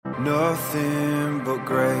nothing but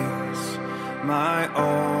grace, my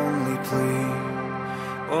only plea.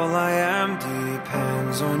 All I am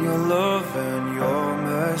depends on your love and your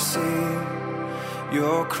mercy.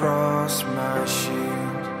 Your cross, my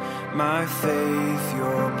shield, my faith,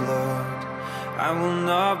 your blood. I will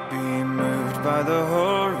not be moved by the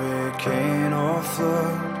hurricane or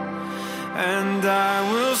flood. And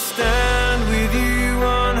I will stand with you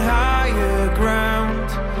on higher ground.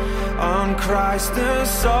 On Christ the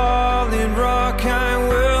solid rock I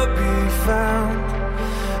will be found.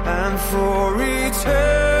 And for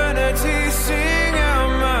eternity sing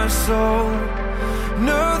out my soul.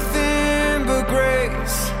 Nothing but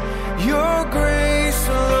grace, your grace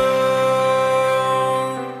alone.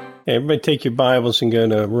 Hey, everybody take your Bibles and go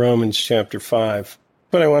to Romans chapter 5.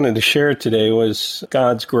 What I wanted to share today was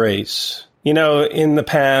God's grace. You know, in the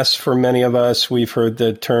past, for many of us, we've heard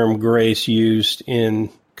the term grace used in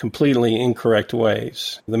completely incorrect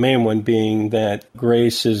ways. The main one being that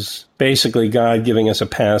grace is basically God giving us a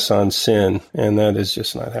pass on sin, and that is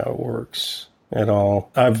just not how it works at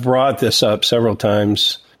all. I've brought this up several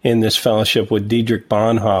times in this fellowship with Dietrich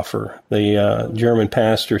Bonhoeffer, the German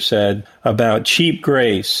pastor, said about cheap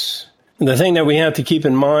grace. The thing that we have to keep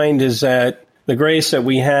in mind is that the grace that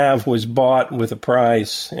we have was bought with a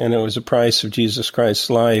price, and it was a price of Jesus Christ's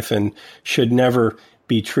life and should never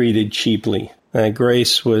be treated cheaply. That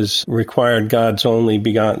grace required God's only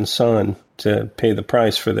begotten Son to pay the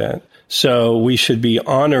price for that. So we should be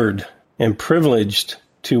honored and privileged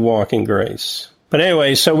to walk in grace. But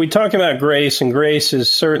anyway, so we talk about grace, and grace is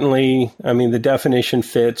certainly, the definition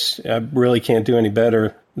fits. I really can't do any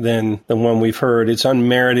better than the one we've heard. It's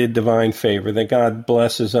unmerited divine favor, that God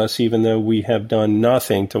blesses us even though we have done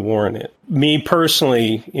nothing to warrant it. Me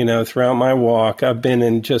personally, throughout my walk, I've been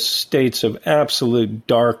in just states of absolute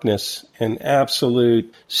darkness and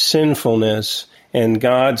absolute sinfulness, and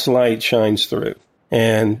God's light shines through.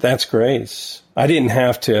 And that's grace. I didn't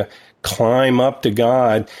have to climb up to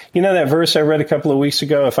God. You know that verse I read a couple of weeks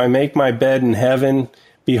ago, if I make my bed in heaven,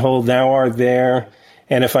 behold, thou art there.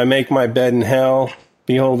 And if I make my bed in hell,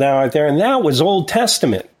 behold, thou art there. And that was Old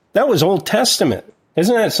Testament. That was Old Testament.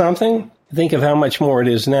 Isn't that something? Think of how much more it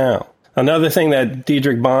is now. Another thing that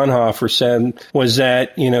Dietrich Bonhoeffer said was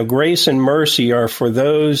that, grace and mercy are for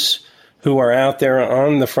those who are out there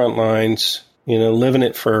on the front lines, living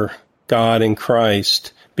it for God and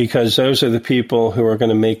Christ, because those are the people who are going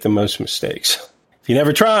to make the most mistakes. If you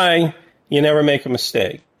never try, you never make a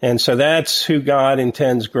mistake. And so that's who God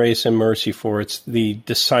intends grace and mercy for. It's the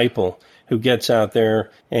disciple who gets out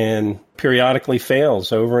there and periodically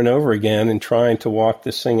fails over and over again in trying to walk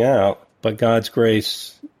this thing out. But God's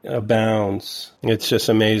grace abounds. It's just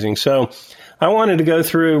amazing. So I wanted to go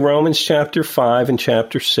through Romans chapter 5 and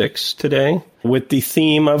chapter 6 today with the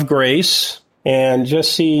theme of grace. And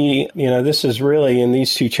just see, this is really, in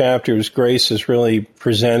these two chapters, grace is really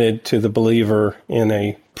presented to the believer in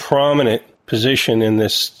a prominent position in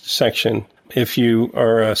this section. If you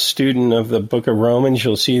are a student of the book of Romans,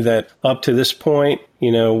 you'll see that up to this point,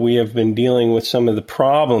 we have been dealing with some of the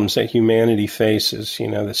problems that humanity faces,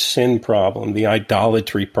 the sin problem, the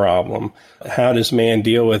idolatry problem. How does man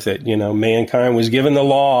deal with it? Mankind was given the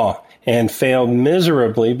law and failed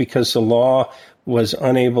miserably because the law was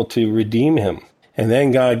unable to redeem him. And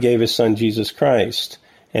then God gave his Son, Jesus Christ.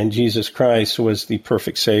 And Jesus Christ was the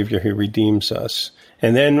perfect Savior who redeems us.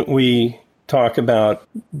 And then we talk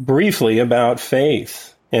briefly about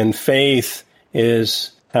faith. And faith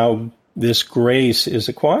is how this grace is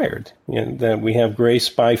acquired, that we have grace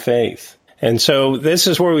by faith. And so this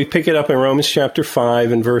is where we pick it up in Romans chapter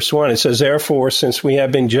 5 and verse 1. It says, therefore, since we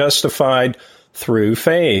have been justified through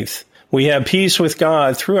faith, we have peace with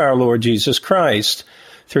God through our Lord Jesus Christ,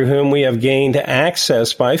 through whom we have gained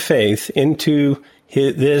access by faith into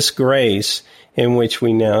this grace in which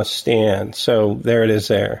we now stand. So there it is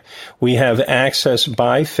there. We have access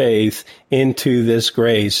by faith into this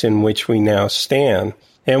grace in which we now stand.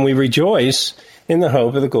 And we rejoice in the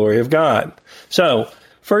hope of the glory of God. So,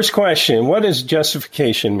 first question, what does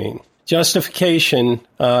justification mean? Justification,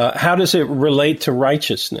 how does it relate to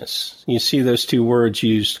righteousness? You see those two words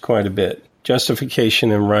used quite a bit,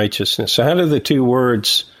 justification and righteousness. So how do the two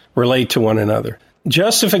words relate to one another?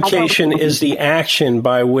 Justification is the action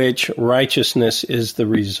by which righteousness is the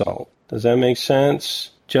result. Does that make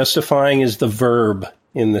sense? Justifying is the verb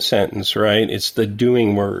in the sentence, right? It's the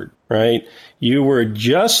doing word, right? You were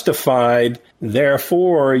justified,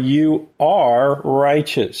 therefore you are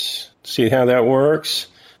righteous. See how that works?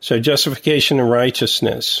 So justification and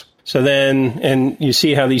righteousness. So then, and you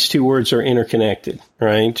see how these two words are interconnected,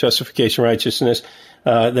 right? Justification, righteousness,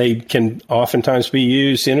 they can oftentimes be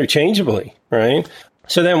used interchangeably, right?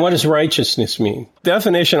 So then what does righteousness mean? The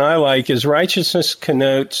definition I like is righteousness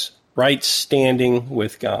connotes right standing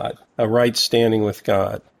with God, a right standing with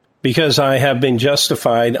God. Because I have been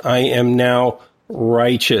justified, I am now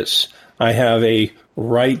righteous. I have a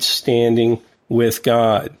right standing with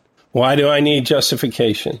God. Why do I need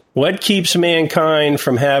justification? What keeps mankind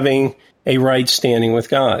from having a right standing with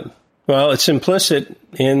God? Well, it's implicit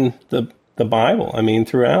in the Bible. I mean,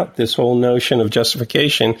 throughout this whole notion of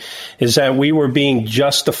justification is that we were being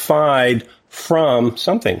justified from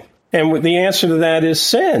something. And the answer to that is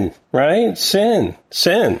sin, right? Sin.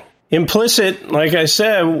 Implicit, like I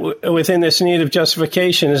said, within this need of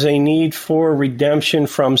justification is a need for redemption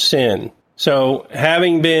from sin. So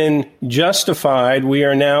having been justified, we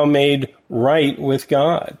are now made right with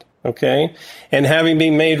God, okay? And having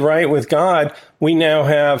been made right with God, we now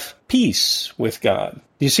have peace with God.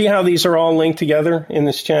 Do you see how these are all linked together in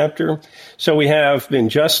this chapter? So we have been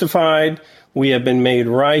justified, we have been made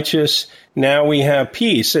righteous, now we have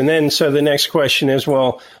peace. And then so the next question is,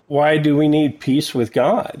 well, why do we need peace with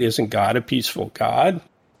God? Isn't God a peaceful God?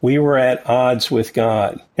 We were at odds with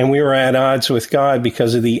God. And we were at odds with God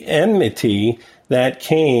because of the enmity that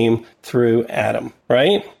came through Adam,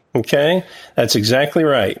 right? Okay? That's exactly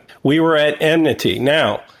right. We were at enmity.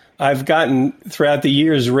 Now, I've gotten, throughout the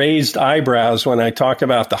years, raised eyebrows when I talk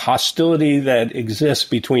about the hostility that exists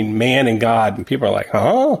between man and God. And people are like,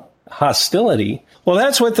 huh? Hostility? Well,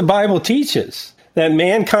 that's what the Bible teaches, that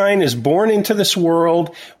mankind is born into this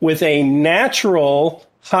world with a natural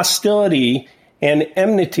hostility and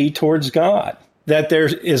enmity towards God, that there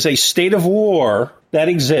is a state of war that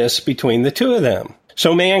exists between the two of them.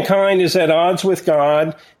 So mankind is at odds with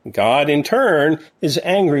God. God, in turn, is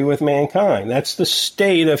angry with mankind. That's the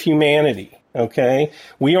state of humanity, okay?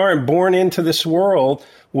 We aren't born into this world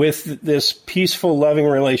with this peaceful, loving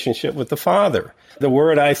relationship with the Father. The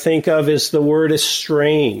word I think of is the word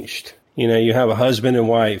estranged. You know, you have a husband and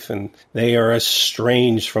wife, and they are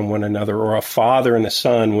estranged from one another, or a father and a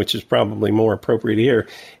son, which is probably more appropriate here,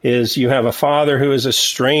 is you have a father who is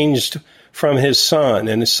estranged from his son,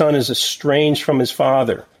 and his son is estranged from his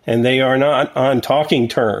father, and they are not on talking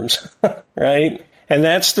terms, right? And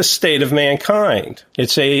that's the state of mankind.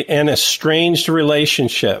 It's an estranged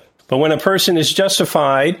relationship. But when a person is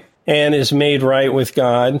justified and is made right with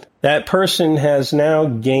God, that person has now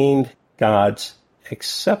gained God's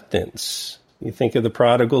acceptance. You think of the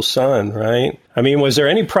prodigal son, right? I mean, was there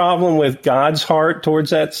any problem with God's heart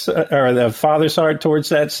towards that, or the father's heart towards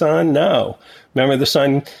that son? No. Remember the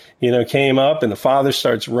son, came up and the father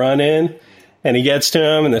starts running and he gets to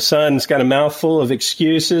him and the son's got a mouthful of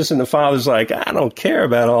excuses and the father's like, I don't care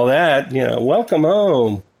about all that, welcome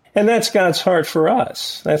home. And that's God's heart for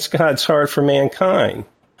us. That's God's heart for mankind.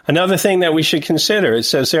 Another thing that we should consider, it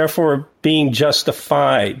says, therefore, being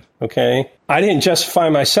justified, okay? I didn't justify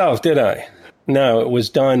myself, did I? No, it was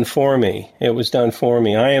done for me. It was done for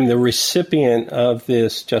me. I am the recipient of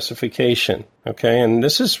this justification, okay? And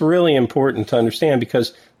this is really important to understand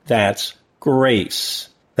because that's grace.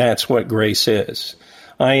 That's what grace is.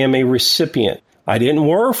 I am a recipient. I didn't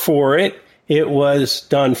work for it. It was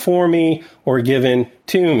done for me or given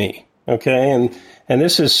to me, okay? And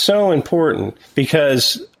this is so important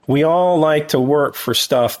because we all like to work for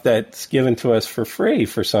stuff that's given to us for free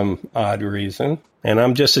for some odd reason. And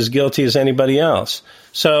I'm just as guilty as anybody else.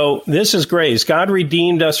 So this is grace. God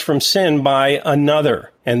redeemed us from sin by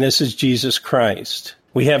another, and this is Jesus Christ.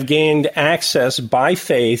 We have gained access by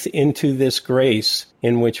faith into this grace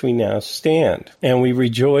in which we now stand. And we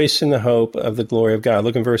rejoice in the hope of the glory of God.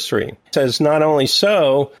 Look in verse 3. It says, not only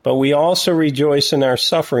so, but we also rejoice in our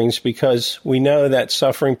sufferings because we know that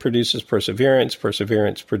suffering produces perseverance.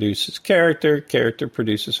 Perseverance produces character. Character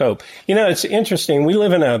produces hope. It's interesting. We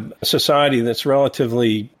live in a society that's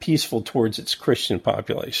relatively peaceful towards its Christian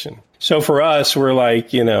population. So for us, we're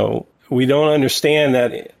like, we don't understand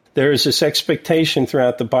that there is this expectation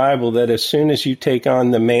throughout the Bible that as soon as you take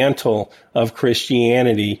on the mantle of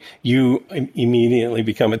Christianity, you immediately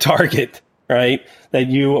become a target, right? That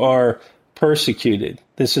you are persecuted.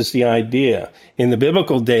 This is the idea. In the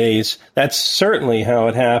biblical days, that's certainly how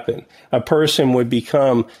it happened. A person would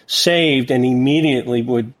become saved and immediately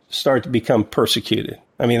would start to become persecuted.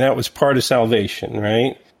 I mean, that was part of salvation,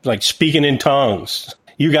 right? Like speaking in tongues.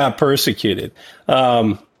 You got persecuted.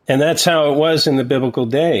 And that's how it was in the biblical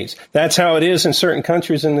days. That's how it is in certain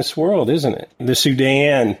countries in this world, isn't it? The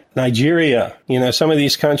Sudan, Nigeria, some of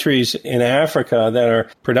these countries in Africa that are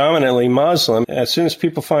predominantly Muslim, as soon as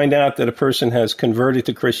people find out that a person has converted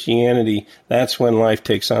to Christianity, that's when life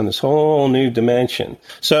takes on this whole new dimension.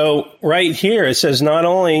 So right here, it says not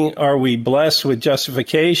only are we blessed with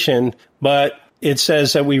justification, but it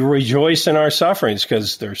says that we rejoice in our sufferings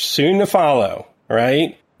because they're soon to follow,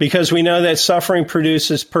 right? Because we know that suffering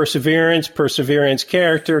produces perseverance, perseverance,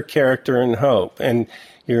 character, character, and hope. And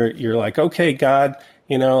you're like, okay, God,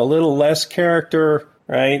 a little less character,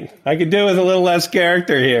 right? I could do with a little less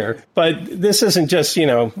character here. But this isn't just,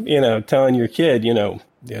 telling your kid,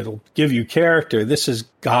 it'll give you character. This is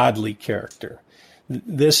godly character.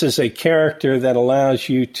 This is a character that allows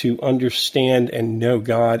you to understand and know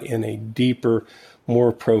God in a deeper,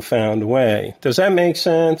 more profound way. Does that make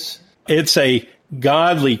sense? It's a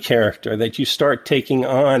godly character that you start taking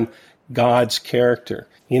on God's character.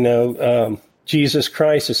 Jesus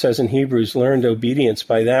Christ, it says in Hebrews, learned obedience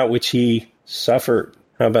by that which he suffered.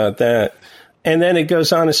 How about that? And then it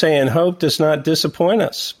goes on to say, and hope does not disappoint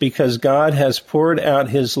us because God has poured out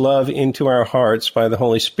his love into our hearts by the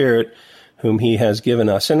Holy Spirit, whom he has given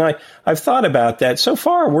us. And I've thought about that. So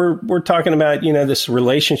far, we're talking about, this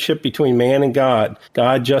relationship between man and God.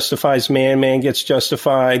 God justifies man, man gets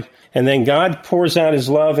justified. And then God pours out his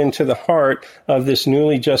love into the heart of this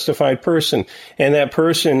newly justified person. And that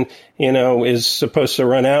person, is supposed to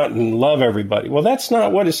run out and love everybody. Well, that's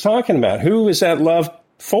not what it's talking about. Who is that love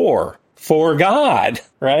for? For God,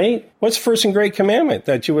 right? What's the first and great commandment?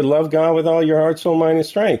 That you would love God with all your heart, soul, mind, and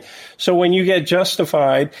strength. So when you get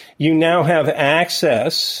justified, you now have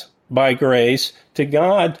access by grace to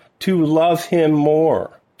God to love him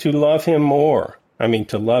more, to love him more.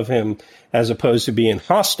 To love him as opposed to being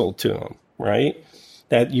hostile to him, right?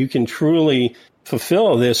 That you can truly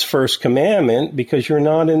fulfill this first commandment because you're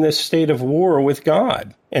not in this state of war with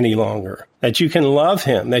God any longer. That you can love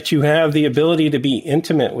him, that you have the ability to be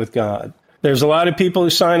intimate with God. There's a lot of people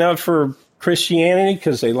who sign up for Christianity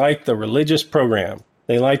because they like the religious program.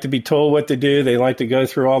 They like to be told what to do. They like to go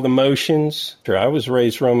through all the motions. I was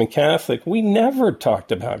raised Roman Catholic. We never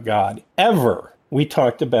talked about God, ever. We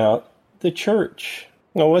talked about the church.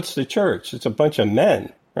 Well, what's the church? It's a bunch of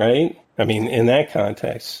men, right? In that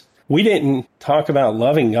context. We didn't talk about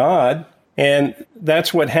loving God. And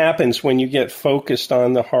that's what happens when you get focused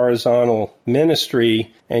on the horizontal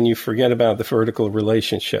ministry and you forget about the vertical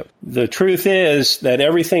relationship. The truth is that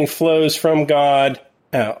everything flows from God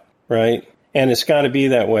out, right? And it's got to be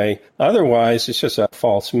that way. Otherwise, it's just a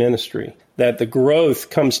false ministry. That the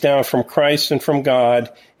growth comes down from Christ and from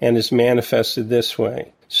God and is manifested this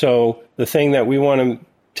way. So the thing that we want to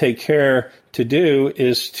take care to do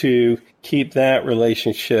is to keep that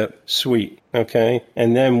relationship sweet, okay?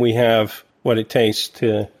 And then we have what it takes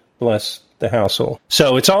to bless the household.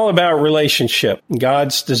 So it's all about relationship.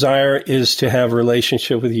 God's desire is to have a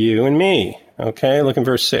relationship with you and me, okay? Look in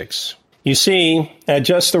verse 6. You see, at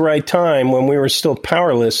just the right time, when we were still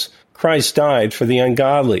powerless, Christ died for the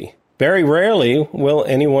ungodly. Very rarely will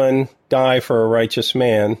anyone die for a righteous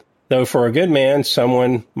man, though for a good man,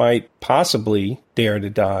 someone might possibly dare to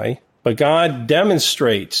die. But God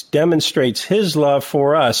demonstrates his love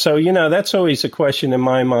for us. So, that's always a question in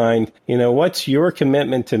my mind. What's your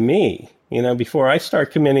commitment to me? Before I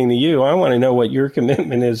start committing to you, I want to know what your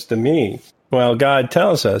commitment is to me. Well, God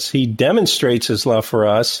tells us he demonstrates his love for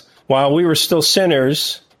us. While we were still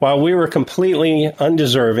sinners, while we were completely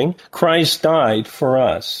undeserving, Christ died for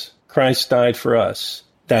us. Christ died for us.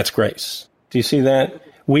 That's grace. Do you see that?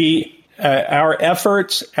 Our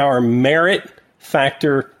efforts, our merit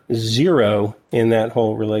factor zero in that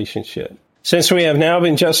whole relationship. Since we have now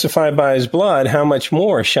been justified by his blood, how much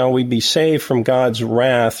more shall we be saved from God's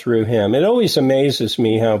wrath through him? It always amazes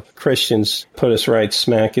me how Christians put us right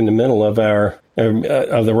smack in the middle of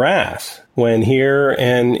of the wrath. When here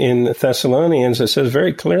and in Thessalonians, it says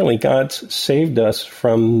very clearly, God's saved us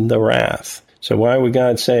from the wrath. So why would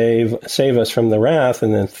God save us from the wrath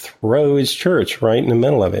and then throw his church right in the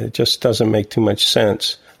middle of it? It just doesn't make too much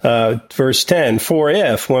sense. Verse 10, for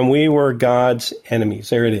if, when we were God's enemies,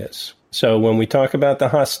 there it is. So when we talk about the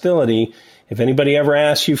hostility, if anybody ever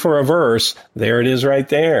asks you for a verse, there it is right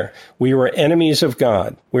there. We were enemies of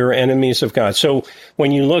God. We were enemies of God. So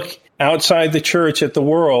when you look outside the church at the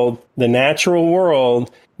world, the natural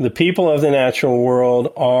world, the people of the natural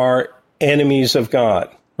world are enemies of God,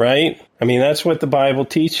 right? That's what the Bible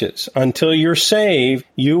teaches. Until you're saved,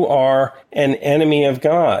 you are an enemy of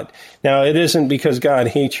God. Now, it isn't because God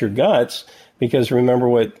hates your guts, because remember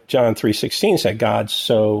what John 3:16 said, God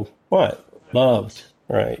so what? Loved,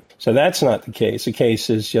 right? So that's not the case. The case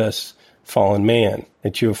is just fallen man,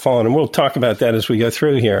 that you have fallen. And we'll talk about that as we go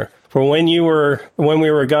through here. For when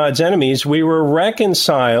we were God's enemies, we were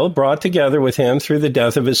reconciled, brought together with him through the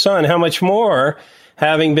death of his son. How much more,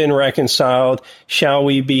 having been reconciled, shall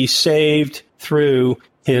we be saved through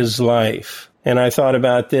his life? And I thought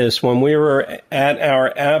about this. When we were at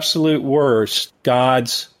our absolute worst,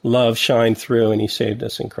 God's love shined through and he saved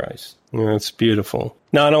us in Christ. It's beautiful.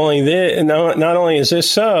 Not only is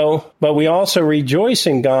this so, but we also rejoice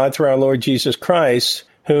in God through our Lord Jesus Christ,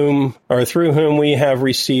 through whom we have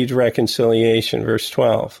received reconciliation. Verse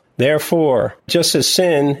 12. Therefore, just as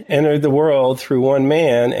sin entered the world through one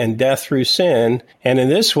man, and death through sin, and in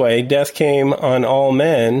this way death came on all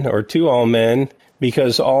men, or to all men,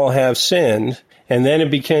 because all have sinned. And then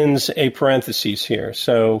it begins a parenthesis here.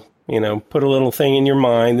 So, put a little thing in your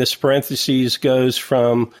mind. This parenthesis goes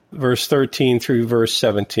from verse 13 through verse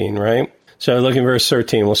 17, right? So look at verse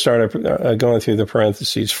 13. We'll start going through the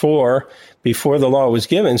parentheses. For before the law was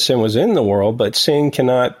given, sin was in the world, but sin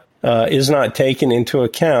is not taken into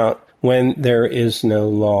account when there is no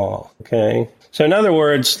law. Okay? So in other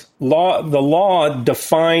words, the law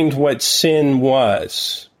defined what sin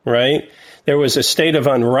was, right? There was a state of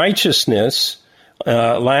unrighteousness,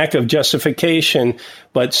 lack of justification,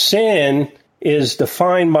 but sin is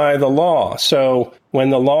defined by the law. So when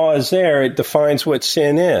the law is there, it defines what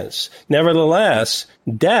sin is. Nevertheless,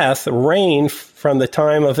 death reigned from the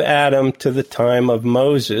time of Adam to the time of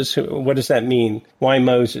Moses. What does that mean? Why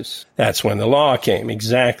Moses? That's when the law came.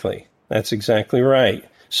 Exactly. That's exactly right.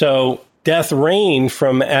 So death reigned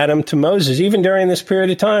from Adam to Moses. Even during this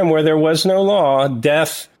period of time where there was no law,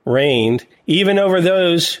 death reigned, even over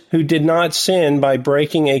those who did not sin by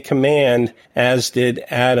breaking a command, as did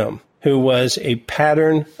Adam, who was a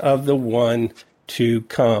pattern of the one to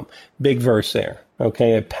come. Big verse there.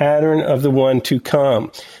 Okay, a pattern of the one to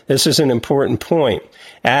come. This is an important point.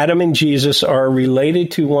 Adam and Jesus are related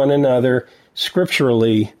to one another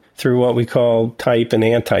scripturally through what we call type and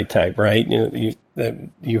antitype, right?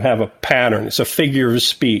 You have a pattern. It's a figure of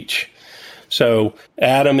speech. So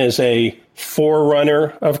Adam is a forerunner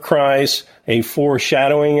of Christ, a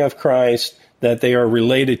foreshadowing of Christ, that they are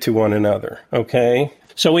related to one another, okay?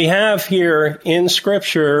 So we have here in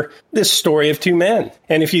Scripture this story of two men.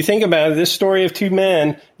 And if you think about it, this story of two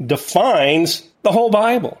men defines the whole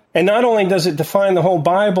Bible. And not only does it define the whole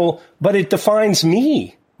Bible, but it defines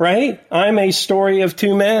me, right? I'm a story of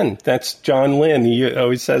two men. That's John Lynn. He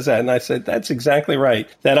always says that. And I said, that's exactly right.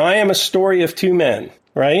 That I am a story of two men,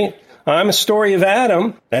 right? I'm a story of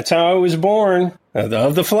Adam. That's how I was born,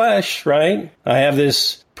 of the flesh, right? I have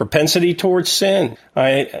this propensity towards sin.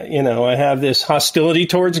 I have this hostility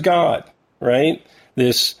towards God, right?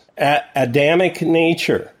 This Adamic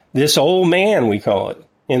nature, this old man, we call it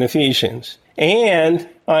in Ephesians. And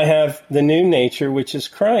I have the new nature, which is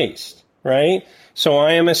Christ, right? So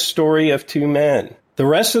I am a story of two men. The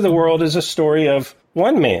rest of the world is a story of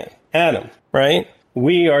one man, Adam, right?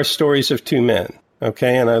 We are stories of two men.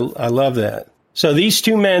 Okay, and I love that. So these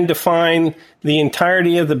two men define the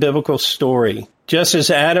entirety of the biblical story. Just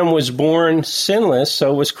as Adam was born sinless,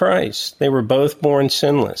 so was Christ. They were both born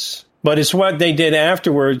sinless. But it's what they did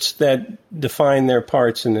afterwards that defined their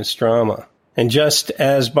parts in this drama. And just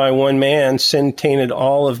as by one man sin tainted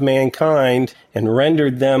all of mankind and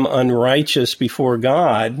rendered them unrighteous before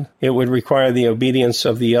God, it would require the obedience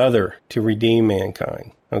of the other to redeem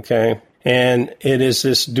mankind. Okay? And it is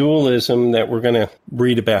this dualism that we're going to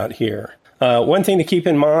read about here. One thing to keep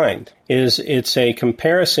in mind is it's a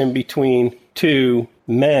comparison between two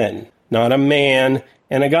men, not a man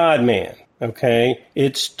and a God-man, okay?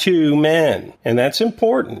 It's two men, and that's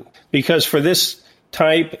important because for this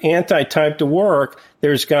antitype to work,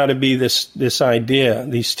 there's got to be this idea,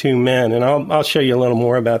 these two men, and I'll show you a little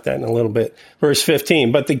more about that in a little bit. Verse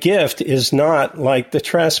 15, but the gift is not like the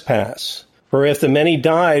trespass. For if the many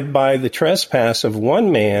died by the trespass of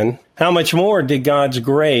one man, how much more did God's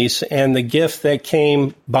grace and the gift that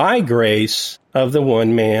came by grace of the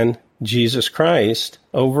one man, Jesus Christ,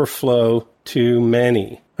 overflow to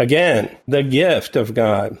many? Again, the gift of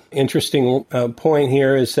God. Interesting point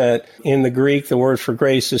here is that in the Greek, the word for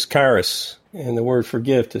grace is charis, and the word for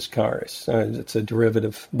gift is charis. It's a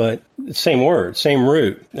derivative, but same word, same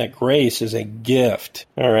root. That grace is a gift,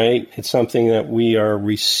 all right? It's something that we are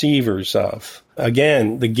receivers of.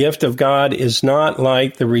 Again, the gift of God is not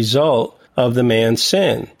like the result of the man's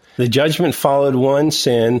sin. The judgment followed one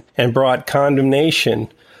sin and brought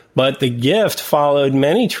condemnation, but the gift followed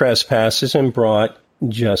many trespasses and brought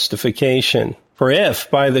justification. For if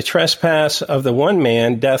by the trespass of the one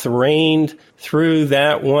man death reigned through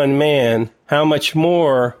that one man, how much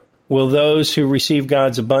more will those who receive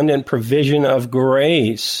God's abundant provision of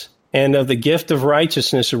grace and of the gift of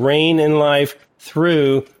righteousness reign in life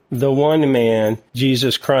through the one man,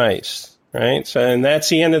 Jesus Christ? Right? So, and that's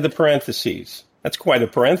the end of the parentheses. That's quite a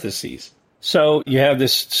parentheses. So you have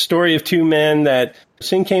this story of two men that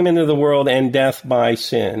sin came into the world and death by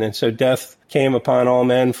sin. And so death came upon all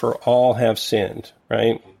men, for all have sinned,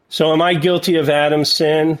 right? So am I guilty of Adam's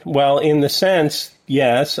sin? Well, in the sense,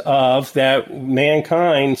 yes, of that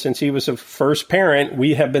mankind, since he was a first parent,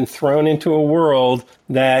 we have been thrown into a world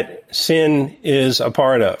that sin is a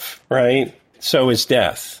part of, right? So is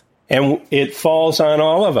death. And it falls on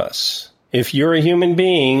all of us. If you're a human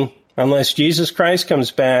being, unless Jesus Christ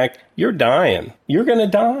comes back, you're dying. You're going to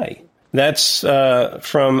die. That's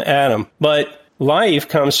from Adam. But life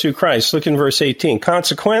comes through Christ. Look in verse 18.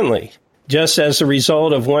 Consequently, just as the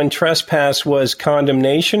result of one trespass was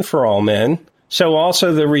condemnation for all men, so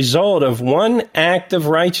also the result of one act of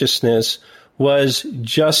righteousness was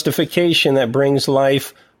justification that brings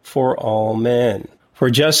life for all men. For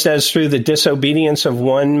just as through the disobedience of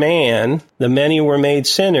one man, the many were made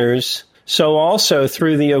sinners, so also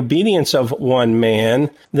through the obedience of one man,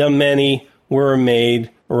 the many were made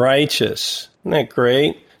righteous. Isn't that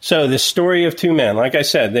great? So the story of two men, like I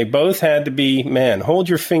said, they both had to be men. Hold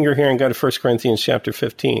your finger here and go to 1 Corinthians chapter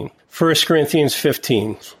 15. 1 Corinthians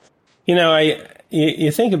 15. You know,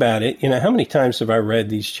 you think about it, how many times have I read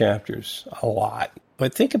these chapters? A lot.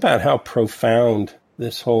 But think about how profound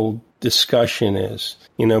this whole discussion is.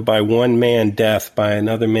 By one man death, by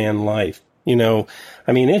another man life.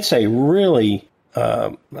 It's a really,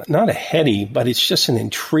 not a heady, but it's just an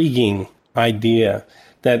intriguing idea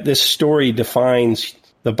that this story defines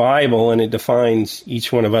the Bible, and it defines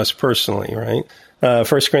each one of us personally, right?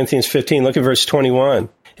 1 Corinthians 15, look at verse 21.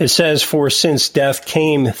 It says, for since death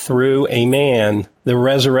came through a man, the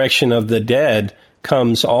resurrection of the dead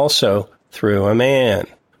comes also through a man.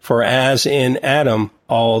 For as in Adam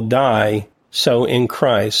all die, so in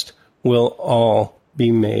Christ will all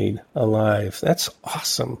be made alive. That's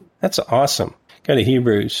awesome. That's awesome. Go to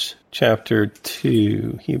Hebrews chapter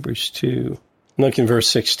 2. Hebrews 2. Look in verse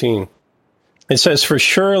 16. It says, for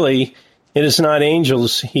surely it is not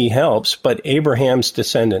angels he helps, but Abraham's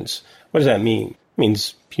descendants. What does that mean? It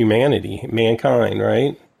means humanity, mankind,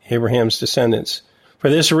 right? Abraham's descendants. For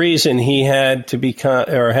this reason, he had to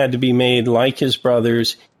be made like his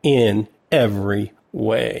brothers in every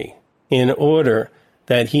way, in order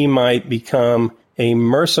that he might become a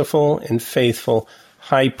merciful and faithful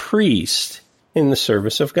high priest in the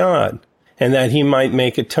service of God, and that he might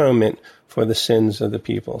make atonement for the sins of the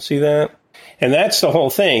people. See that? And that's the whole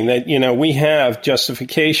thing, that, we have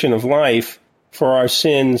justification of life for our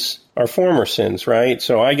sins, our former sins, right?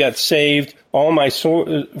 So I got saved. All my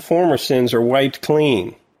former sins are wiped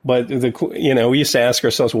clean. But, we used to ask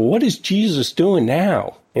ourselves, well, what is Jesus doing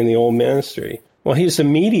now in the old ministry? Well, he's the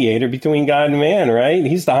mediator between God and man, right?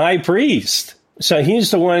 He's the high priest. So he's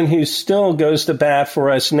the one who still goes to bat for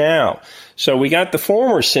us now. So we got the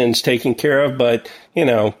former sins taken care of, but,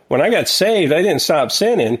 when I got saved, I didn't stop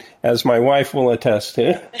sinning, as my wife will attest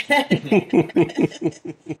to.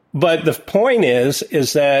 But the point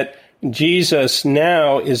is that Jesus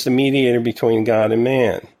now is the mediator between God and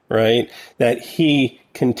man, right? That he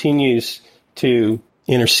continues to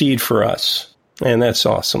intercede for us. And that's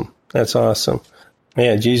awesome. That's awesome.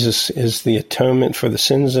 Yeah, Jesus is the atonement for the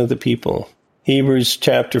sins of the people. Hebrews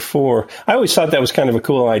chapter 4. I always thought that was kind of a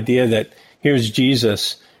cool idea, that here's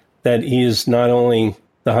Jesus, that he is not only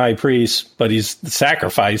the high priest, but he's the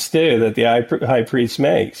sacrifice too that the high priest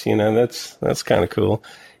makes. That's kind of cool.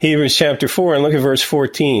 Hebrews chapter 4, and look at verse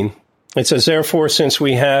 14. It says, therefore, since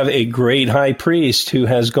we have a great high priest who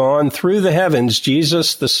has gone through the heavens,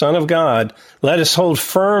 Jesus, the Son of God, let us hold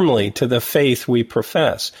firmly to the faith we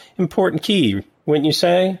profess. Important key, wouldn't you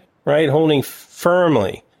say? Right? Holding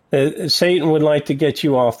firmly. Satan would like to get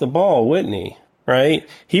you off the ball, wouldn't he? Right?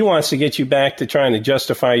 He wants to get you back to trying to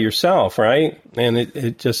justify yourself, right? And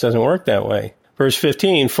it just doesn't work that way. Verse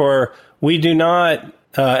 15, for we do not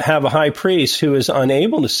have a high priest who is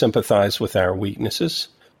unable to sympathize with our weaknesses,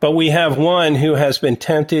 but we have one who has been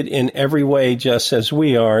tempted in every way just as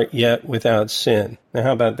we are, yet without sin. Now,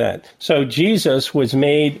 how about that? So Jesus was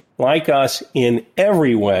made like us in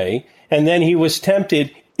every way, and then he was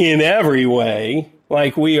tempted in every way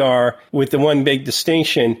like we are, with the one big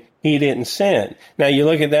distinction: he didn't sin. Now, you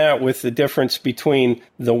look at that with the difference between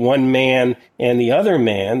the one man and the other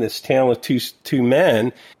man, this tale of two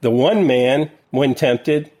men. The one man, when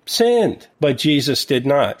tempted, sinned, but Jesus did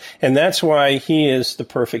not. And that's why he is the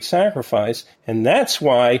perfect sacrifice, and that's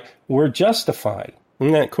why we're justified.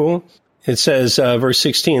 Isn't that cool? It says, verse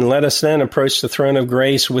 16, let us then approach the throne of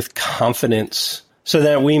grace with confidence, so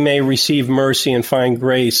that we may receive mercy and find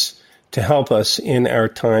grace to help us in our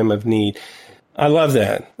time of need. I love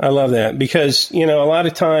that. I love that because, a lot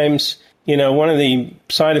of times, one of the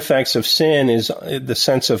side effects of sin is the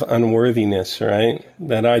sense of unworthiness, right?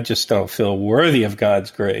 That I just don't feel worthy of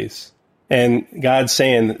God's grace. And God's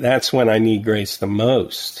saying, that's when I need grace the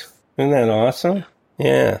most. Isn't that awesome?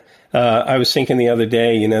 Yeah. I was thinking the other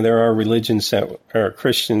day, there are religions that are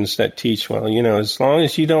Christians that teach, well, as long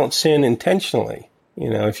as you don't sin intentionally,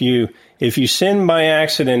 if you sin by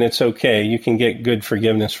accident, it's okay. You can get good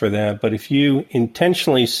forgiveness for that. But if you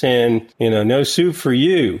intentionally sin, no soup for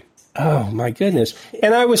you. Oh, my goodness.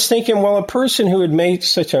 And I was thinking, well, a person who would make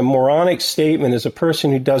such a moronic statement is a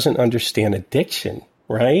person who doesn't understand addiction,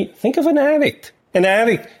 right? Think of an addict. An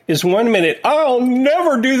addict is 1 minute, I'll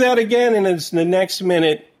never do that again, and it's the next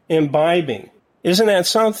minute imbibing. Isn't that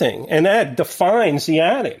something? And that defines the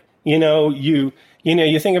addict.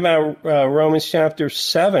 You think about Romans chapter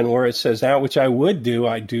 7, where it says, that which I would do,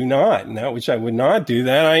 I do not. And that which I would not do,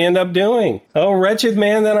 that I end up doing. Oh, wretched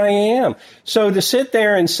man that I am. So to sit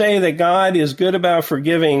there and say that God is good about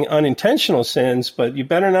forgiving unintentional sins, but you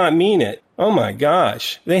better not mean it. Oh my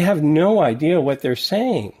gosh. They have no idea what they're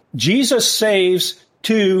saying. Jesus saves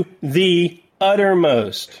to the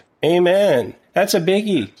uttermost. Amen. That's a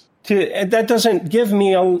biggie. That doesn't give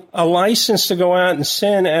me a license to go out and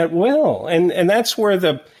sin at will. And that's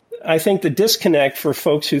where I think the disconnect for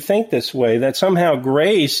folks who think this way, that somehow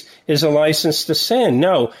grace is a license to sin.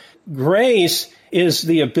 No, grace is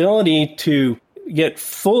the ability to get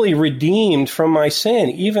fully redeemed from my sin,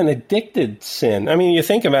 even addicted sin. I mean, you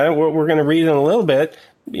think about it, we're going to read in a little bit,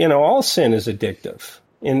 all sin is addictive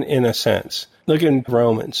in a sense. Look in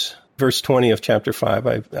Romans, verse 20 of chapter 5.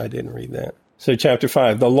 I didn't read that. So chapter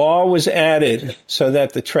 5, the law was added so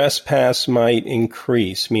that the trespass might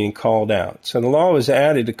increase, meaning called out. So the law was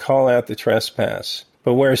added to call out the trespass.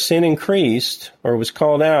 But where sin increased or was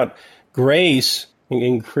called out, grace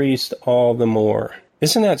increased all the more.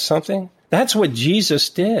 Isn't that something? That's what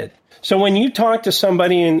Jesus did. So when you talk to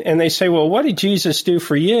somebody and they say, well, what did Jesus do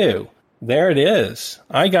for you? There it is.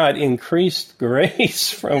 I got increased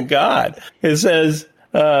grace from God. It says,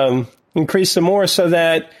 increase the more so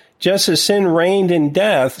that just as sin reigned in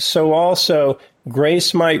death, so also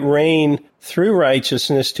grace might reign through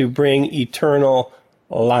righteousness to bring eternal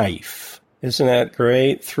life. Isn't that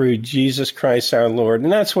great? Through Jesus Christ our Lord.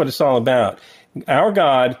 And that's what it's all about. Our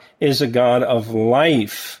God is a God of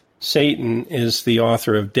life. Satan is the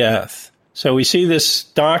author of death. So we see this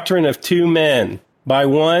doctrine of two men. By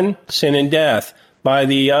one, sin and death. By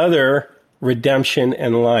the other, redemption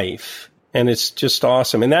and life. And it's just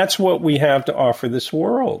awesome. And that's what we have to offer this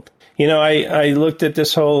world. I looked at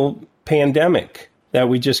this whole pandemic that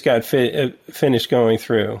we just got finished going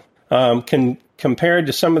through. Compared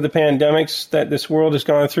to some of the pandemics that this world has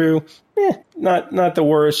gone through, not the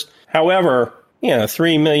worst. However,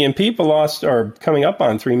 3 million people coming up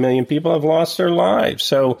on 3 million people have lost their lives.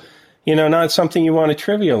 So, not something you want to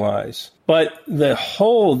trivialize. But the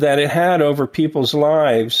hold that it had over people's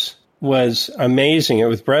lives was amazing. It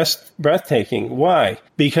was breathtaking. Why?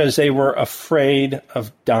 Because they were afraid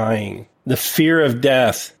of dying. The fear of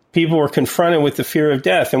death. People were confronted with the fear of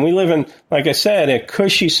death. And we live in, like I said, a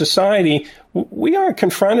cushy society. We aren't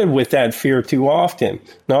confronted with that fear too often.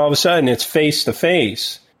 And all of a sudden, it's face to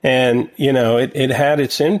face. And, it had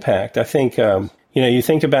its impact. I think, you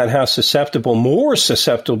think about how more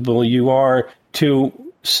susceptible you are to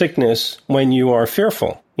sickness when you are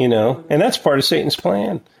fearful, and that's part of Satan's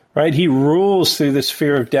plan. Right? He rules through this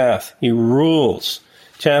fear of death. He rules.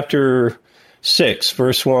 Chapter 6,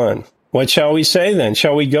 verse 1. What shall we say then?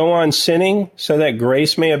 Shall we go on sinning so that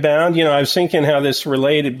grace may abound? I was thinking how this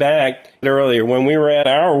related back earlier. When we were at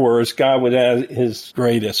our worst, God would add his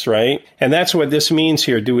greatest, right? And that's what this means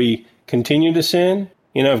here. Do we continue to sin?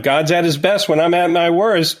 If God's at his best when I'm at my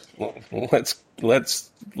worst, let's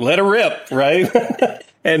let it rip, right?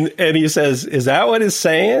 and he says, is that what it's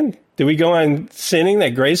saying? Do we go on sinning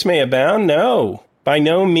that grace may abound? No, by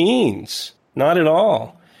no means. Not at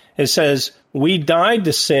all. It says, we died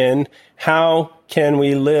to sin. How can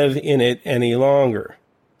we live in it any longer?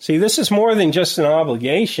 See, this is more than just an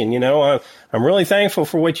obligation. I'm really thankful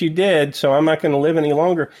for what you did, so I'm not going to live any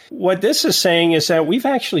longer. What this is saying is that we've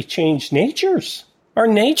actually changed natures. Our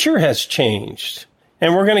nature has changed.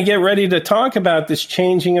 And we're going to get ready to talk about this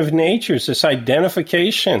changing of natures, this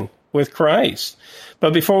identification with Christ.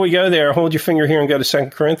 But before we go there, hold your finger here and go to 2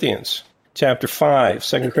 Corinthians chapter 5,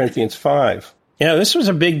 2 Corinthians 5. Yeah, this was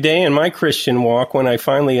a big day in my Christian walk when I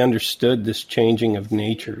finally understood this changing of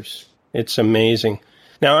natures. It's amazing.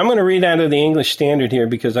 Now, I'm going to read out of the English Standard here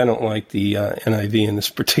because I don't like the NIV in this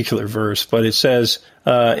particular verse. But it says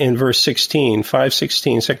in verse 16,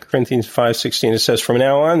 5:16, 2 Corinthians 5:16, it says, from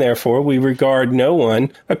now on, therefore, we regard no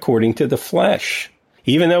one according to the flesh.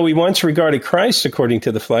 Even though we once regarded Christ according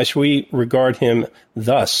to the flesh, we regard him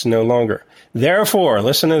thus no longer. Therefore,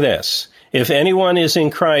 listen to this. If anyone is in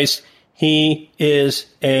Christ, He is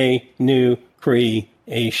a new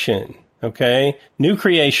creation. Okay? New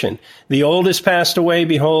creation. The old has passed away.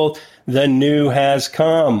 Behold, the new has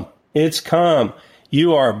come. It's come.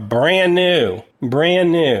 You are brand new.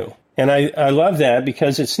 Brand new. And I love that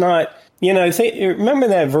because it's not, remember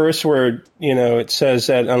that verse where, it says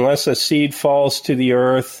that unless a seed falls to the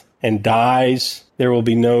earth and dies, there will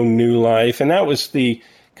be no new life. And that was the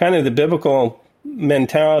kind of the biblical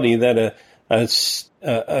mentality that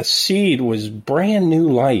a seed was brand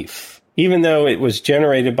new life. Even though it was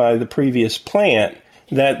generated by the previous plant,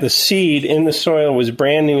 that the seed in the soil was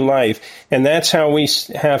brand new life. And that's how we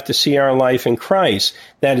have to see our life in Christ.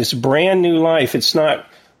 That is brand new life. It's not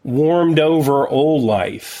warmed over old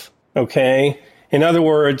life. Okay? In other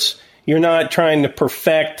words, you're not trying to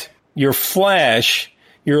perfect your flesh.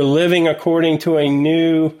 You're living according to a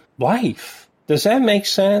new life. Does that make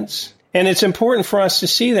sense? And it's important for us to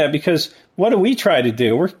see that because what do we try to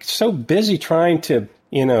do? We're so busy trying to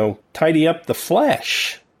tidy up the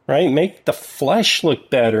flesh, right? Make the flesh look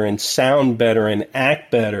better and sound better and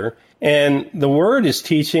act better. And the Word is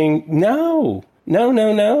teaching, no.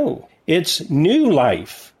 It's new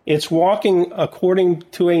life. It's walking according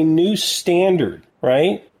to a new standard,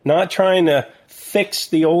 right? Not trying to fix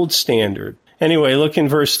the old standard. Anyway, look in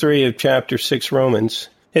verse 3 of chapter 6, Romans.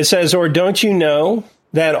 It says, or don't you know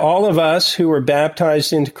that all of us who were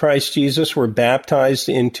baptized into Christ Jesus were baptized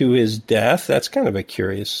into his death? That's kind of a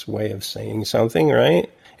curious way of saying something,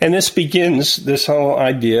 right? And this begins this whole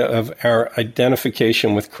idea of our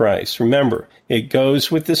identification with Christ. Remember, it goes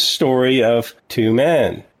with the story of two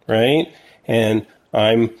men, right? And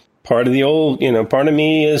I'm part of the old, part of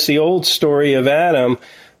me is the old story of Adam,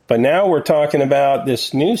 but now we're talking about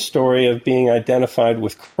this new story of being identified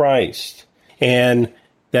with Christ, and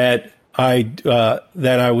that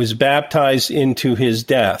I was baptized into his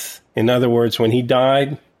death. In other words, when he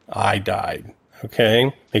died, I died.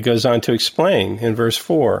 Okay? It goes on to explain in verse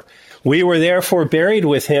 4. We were therefore buried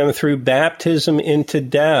with him through baptism into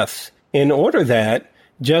death, in order that,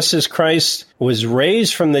 just as Christ was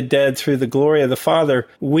raised from the dead through the glory of the Father,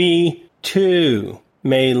 we too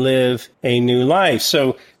may live a new life.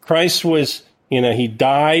 So Christ was, he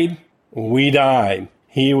died, we died.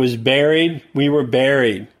 He was buried, we were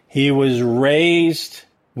buried. He was raised,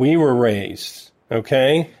 we were raised.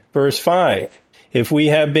 Okay? Verse 5. If we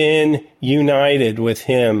have been united with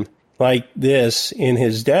him like this in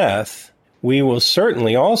his death, we will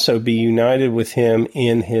certainly also be united with him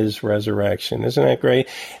in his resurrection. Isn't that great?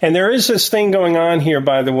 And there is this thing going on here,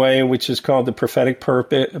 by the way, which is called the prophetic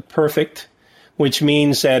perfect, which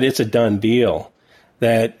means that it's a done deal.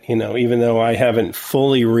 That, even though I haven't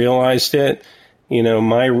fully realized it,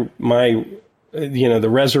 the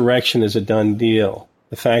resurrection is a done deal.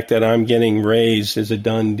 The fact that I'm getting raised is a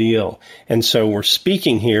done deal. And so we're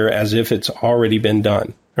speaking here as if it's already been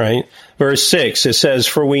done, right? Verse 6, it says,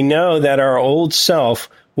 for we know that our old self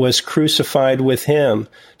was crucified with him,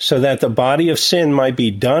 so that the body of sin might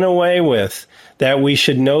be done away with, that we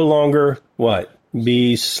should no longer, what?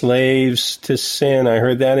 Be slaves to sin. I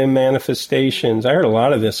heard that in Manifestations. I heard a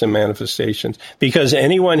lot of this in Manifestations. Because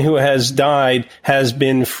anyone who has died has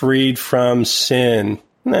been freed from sin.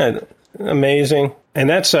 Isn't that amazing? And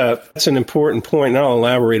that's an important point, and I'll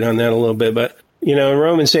elaborate on that a little bit. But, in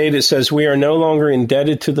Romans 8 it says, we are no longer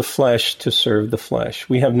indebted to the flesh to serve the flesh.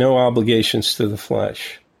 We have no obligations to the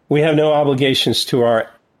flesh. We have no obligations to our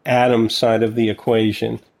Adam side of the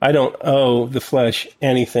equation. I don't owe the flesh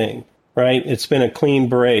anything. Right? It's been a clean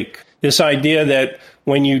break. This idea that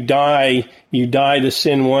when you die to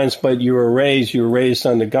sin once, but you were raised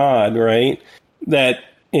unto God, right? That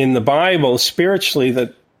in the Bible, spiritually,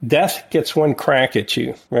 that death gets one crack at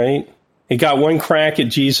you, right? It got one crack at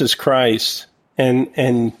Jesus Christ,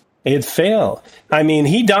 and it failed. I mean,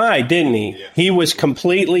 he died, didn't he? Yeah. He was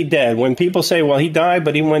completely dead. When people say, well, he died,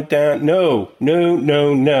 but he went down, no.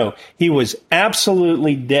 He was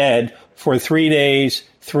absolutely dead for 3 days,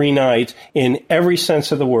 3 nights, in every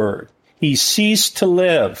sense of the word. He ceased to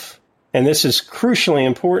live. And this is crucially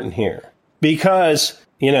important here. Because,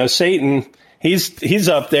 Satan, he's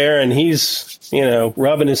up there and he's,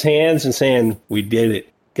 rubbing his hands and saying, we did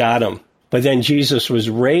it, got him. But then Jesus was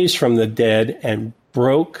raised from the dead and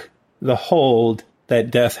broke the hold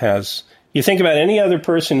that death has. You think about any other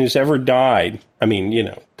person who's ever died,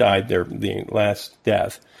 died the last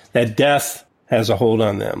death, that death has a hold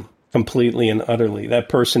on them. Completely and utterly. That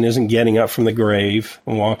person isn't getting up from the grave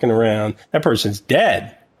and walking around. That person's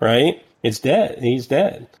dead, right? It's dead. He's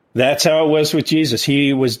dead. That's how it was with Jesus.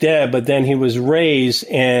 He was dead, but then he was raised,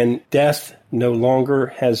 and death no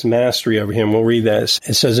longer has mastery over him. We'll read this.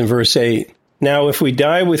 It says in verse 8, now if we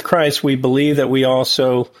die with Christ, we believe that we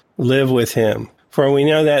also live with him. For we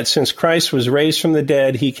know that since Christ was raised from the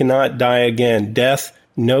dead, he cannot die again. Death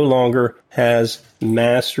no longer has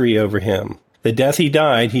mastery over him. The death he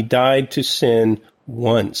died to sin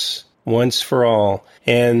once for all.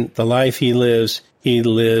 And the life he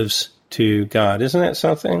lives to God. Isn't that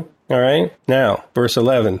something? All right. Now, verse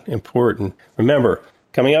 11, important. Remember,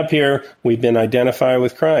 coming up here, we've been identified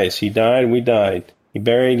with Christ. He died, we died. He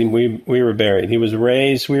buried, and we were buried. He was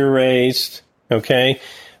raised, we were raised. Okay.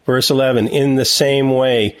 Verse 11, in the same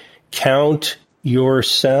way, count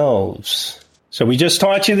yourselves. So we just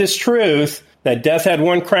taught you this truth, that death had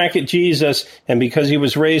one crack at Jesus, and because he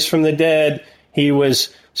was raised from the dead, he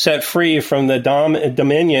was set free from the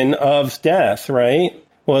dominion of death, right?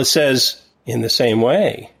 Well, it says, in the same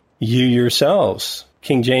way, you yourselves.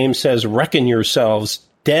 King James says, reckon yourselves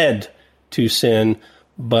dead to sin,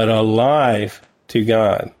 but alive to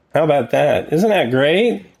God. How about that? Isn't that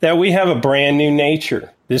great? That we have a brand new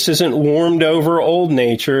nature. This isn't warmed over old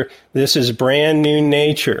nature. This is brand new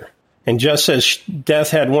nature. And just as death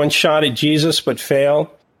had one shot at Jesus but failed,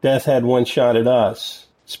 death had one shot at us.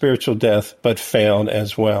 Spiritual death, but failed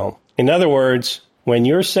as well. In other words, when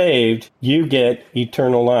you're saved, you get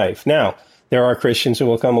eternal life. Now, there are Christians who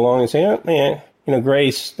will come along and say, oh, man,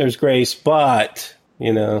 grace, there's grace, but,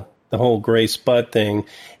 the whole grace but thing.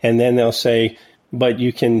 And then they'll say, but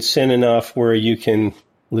you can sin enough where you can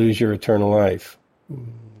lose your eternal life.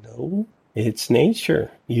 No, it's nature.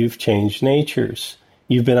 You've changed natures.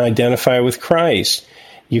 You've been identified with Christ.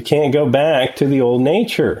 You can't go back to the old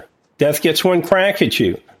nature. Death gets one crack at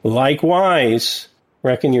you. Likewise,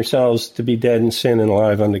 reckon yourselves to be dead in sin and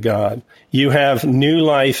alive unto God. You have new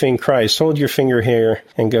life in Christ. Hold your finger here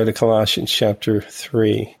and go to Colossians chapter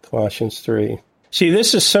 3. Colossians 3. See,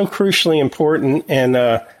 this is so crucially important, and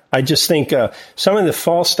I just think some of the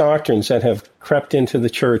false doctrines that have crept into the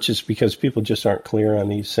church is because people just aren't clear on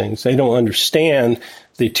these things. They don't understand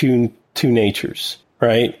the two natures,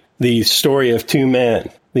 right? The story of two men,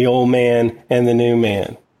 the old man and the new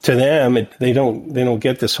man. To them, they don't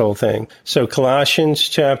get this whole thing. So Colossians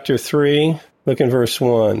chapter 3, look in verse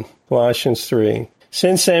 1. Colossians 3.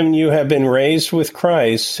 Since then you have been raised with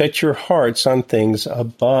Christ, set your hearts on things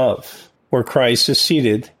above, where Christ is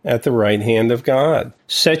seated at the right hand of God.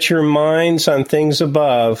 Set your minds on things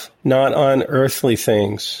above, not on earthly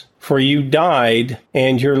things. For you died,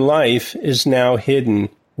 and your life is now hidden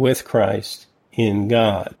with Christ in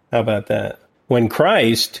God. How about that? When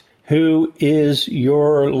Christ, who is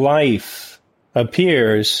your life,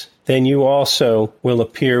 appears, then you also will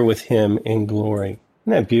appear with him in glory.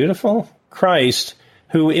 Isn't that beautiful? Christ,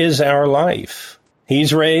 who is our life.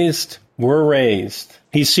 He's raised, we're raised.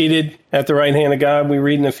 He's seated at the right hand of God, we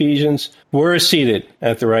read in Ephesians. We're seated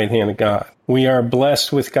at the right hand of God. We are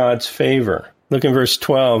blessed with God's favor. Look in verse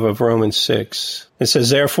 12 of Romans 6. It says,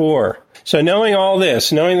 therefore, so knowing all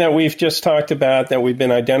this, knowing that we've just talked about that we've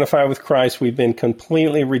been identified with Christ, we've been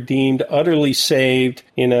completely redeemed, utterly saved,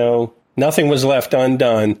 nothing was left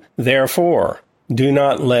undone. Therefore, do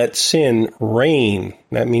not let sin reign.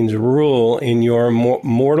 That means rule in your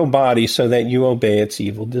mortal body so that you obey its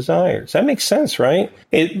evil desires. That makes sense, right?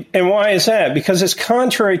 And why is that? Because it's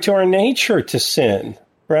contrary to our nature to sin,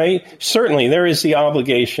 right? Certainly, there is the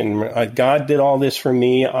obligation. God did all this for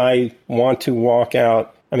me. I want to walk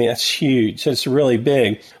out. I mean, that's huge. It's really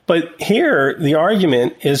big. But here, the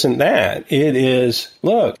argument isn't that. It is,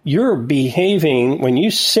 look, you're behaving, when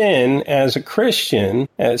you sin as a Christian,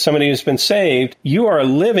 as somebody who's been saved, you are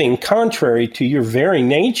living contrary to your very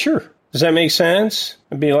nature. Does that make sense?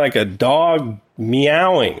 It'd be like a dog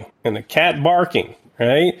meowing and a cat barking,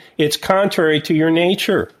 right? It's contrary to your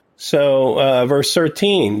nature. So, verse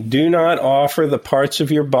 13, do not offer the parts of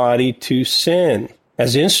your body to sin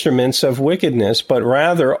as instruments of wickedness, but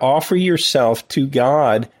rather offer yourself to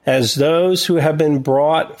God as those who have been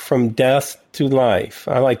brought from death to life.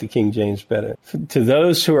 I like the King James better. To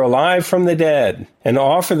those who are alive from the dead, and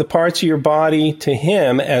offer the parts of your body to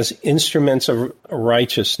him as instruments of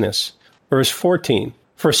righteousness. Verse 14,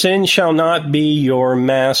 for sin shall not be your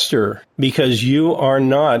master, because you are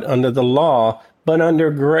not under the law, but under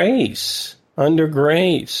grace. Under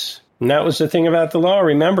grace. And that was the thing about the law.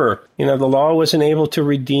 Remember, the law wasn't able to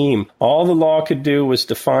redeem. All the law could do was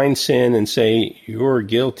define sin and say, you're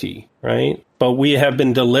guilty, right? But we have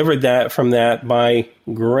been delivered from that by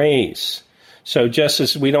grace. So just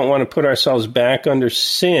as we don't want to put ourselves back under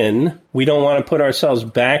sin, we don't want to put ourselves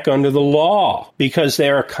back under the law because they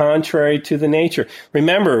are contrary to the nature.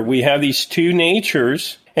 Remember, we have these two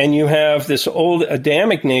natures, and you have this old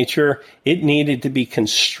Adamic nature. It needed to be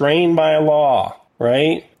constrained by a law,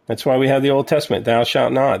 right? That's why we have the Old Testament. Thou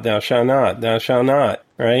shalt not, thou shalt not, thou shalt not,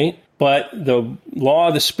 right? But the law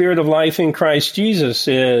of the Spirit of life in Christ Jesus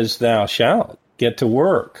is thou shalt. Get to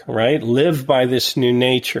work, right? Live by this new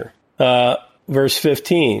nature. Verse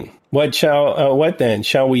 15. What then?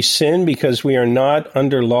 Shall we sin because we are not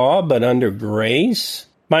under law, but under grace?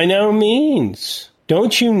 By no means.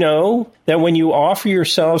 Don't you know that when you offer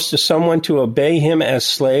yourselves to someone to obey him as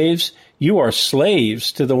slaves, you are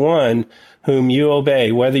slaves to the one whom you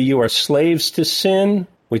obey, whether you are slaves to sin,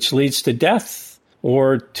 which leads to death,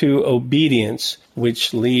 or to obedience,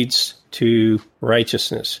 which leads to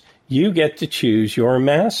righteousness. You get to choose your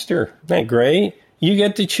master. Isn't that great? You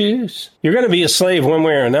get to choose. You're going to be a slave one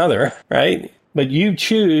way or another, right? But you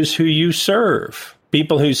choose who you serve.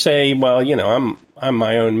 People who say, well, I'm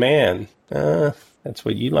my own man. That's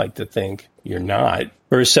what you like to think. You're not.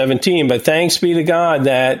 Verse 17, but thanks be to God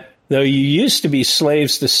that though you used to be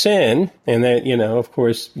slaves to sin, and that, of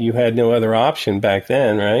course, you had no other option back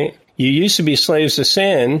then, right? You used to be slaves to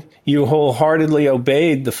sin. You wholeheartedly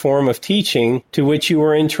obeyed the form of teaching to which you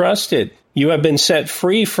were entrusted. You have been set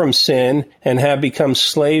free from sin and have become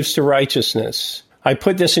slaves to righteousness. I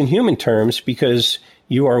put this in human terms because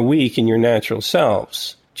you are weak in your natural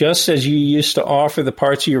selves. Just as you used to offer the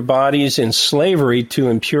parts of your bodies in slavery to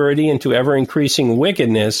impurity and to ever-increasing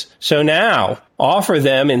wickedness, so now offer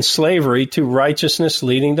them in slavery to righteousness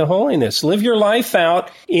leading to holiness. Live your life out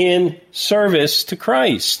in service to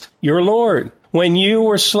Christ, your Lord. When you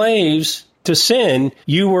were slaves to sin,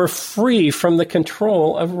 you were free from the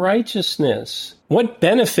control of righteousness. What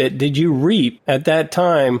benefit did you reap at that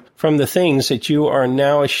time from the things that you are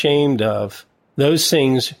now ashamed of? Those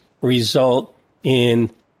things result in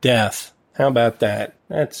death. How about that?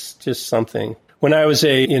 That's just something. When I was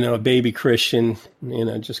a baby Christian,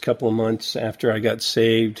 just a couple of months after I got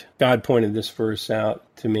saved, God pointed this verse out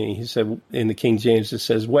to me. He said, in the King James, it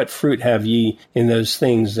says, what fruit have ye in those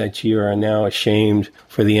things that you are now ashamed?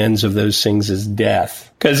 For the ends of those things is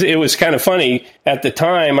death. Because it was kind of funny. At the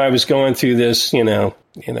time, I was going through this, I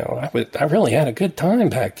really had a good time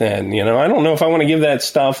back then. I don't know if I want to give that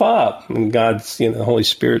stuff up. And God's, the Holy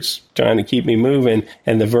Spirit's trying to keep me moving.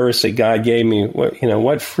 And the verse that God gave me,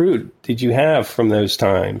 what fruit did you have from those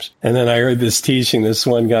times? And then I heard this teaching this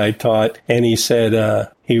one guy taught, and he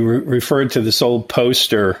said, he referred to this old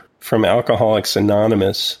poster from Alcoholics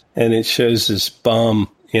Anonymous, and it shows this bum,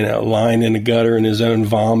 lying in a gutter in his own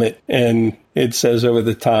vomit. And it says over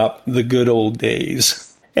the top, the good old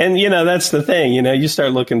days. And, that's the thing, you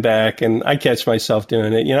start looking back, and I catch myself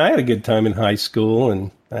doing it. I had a good time in high school,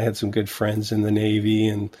 and I had some good friends in the Navy,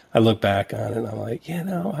 and I look back on it, and I'm like,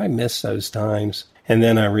 I miss those times. And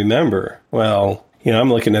then I remember, I'm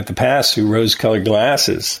looking at the past through rose-colored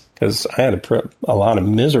glasses, because I had a lot of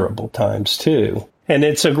miserable times, too. And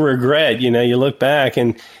it's a regret, you look back,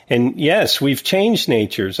 and yes, we've changed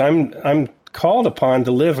natures. I'm called upon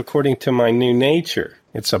to live according to my new nature.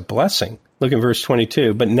 It's a blessing. Look at verse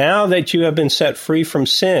 22. But now that you have been set free from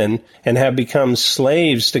sin and have become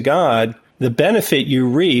slaves to God, the benefit you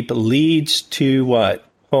reap leads to what?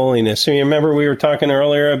 Holiness. So you remember we were talking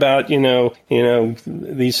earlier about,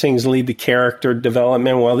 these things lead to character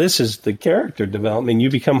development. Well, this is the character development. You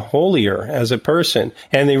become holier as a person.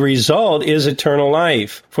 And the result is eternal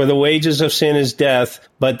life. For the wages of sin is death,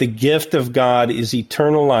 but the gift of God is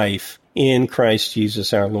eternal life in Christ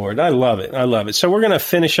Jesus our Lord. I love it. I love it. So we're going to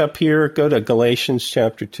finish up here. Go to Galatians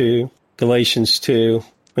chapter 2. Galatians 2.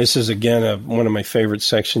 This is, again, one of my favorite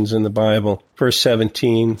sections in the Bible. Verse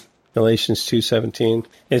 17. Galatians 2:17.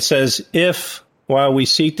 It says, if, while we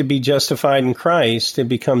seek to be justified in Christ, it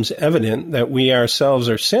becomes evident that we ourselves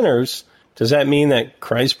are sinners, does that mean that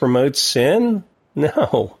Christ promotes sin?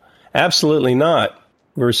 No, absolutely not.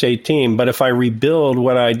 Verse 18. But if I rebuild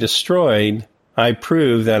what I destroyed, I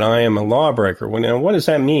prove that I am a lawbreaker. Well, now, what does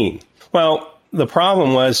that mean? Well, the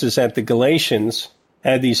problem is that the Galatians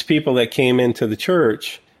had these people that came into the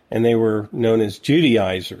church, and they were known as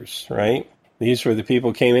Judaizers, right? These were the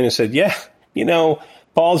people who came in and said,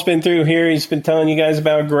 Paul's been through here. He's been telling you guys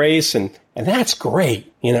about grace, and that's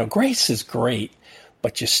great. Grace is great,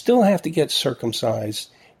 but you still have to get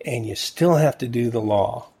circumcised, and you still have to do the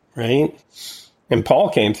law, right? And Paul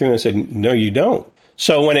came through and said, no, you don't.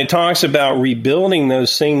 So when it talks about rebuilding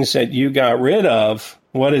those things that you got rid of,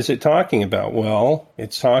 what is it talking about? Well,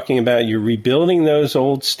 it's talking about you're rebuilding those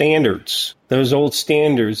old standards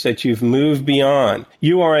that you've moved beyond.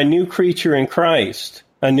 You are a new creature in Christ,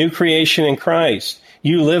 a new creation in Christ.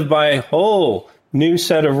 You live by a whole new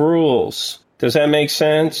set of rules. Does that make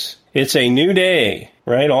sense? It's a new day,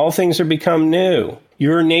 right? All things are become new.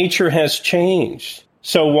 Your nature has changed.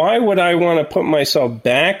 So why would I want to put myself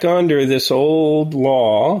back under this old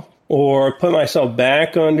law or put myself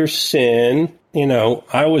back under sin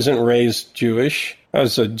I wasn't raised Jewish. I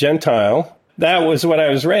was a Gentile. That was what I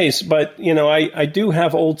was raised. But, I do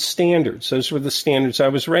have old standards. Those were the standards I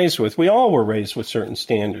was raised with. We all were raised with certain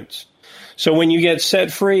standards. So when you get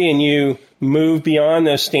set free and you move beyond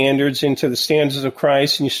those standards into the standards of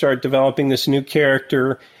Christ and you start developing this new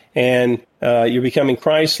character and you're becoming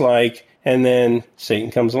Christ-like, and then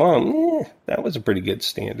Satan comes along, that was a pretty good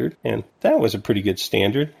standard, and that was a pretty good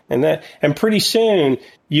standard, and pretty soon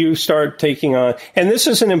you start taking on, and this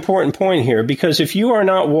is an important point here, because if you are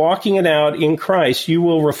not walking it out in Christ, you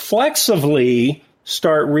will reflexively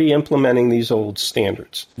start re-implementing these old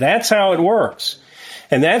standards. That's how it works.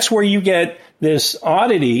 And that's where you get this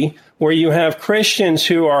oddity where you have Christians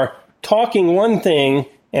who are talking one thing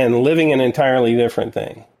and living an entirely different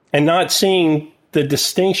thing, and not seeing the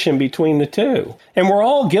distinction between the two. And we're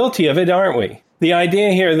all guilty of it, aren't we? The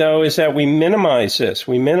idea here, though, is that we minimize this.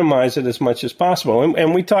 We minimize it as much as possible.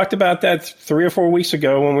 And we talked about that 3 or 4 weeks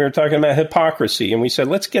ago when we were talking about hypocrisy. And we said,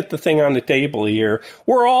 let's get the thing on the table here.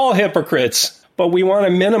 We're all hypocrites, but we want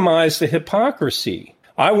to minimize the hypocrisy.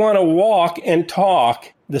 I want to walk and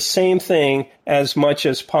talk the same thing as much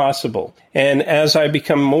as possible. And as I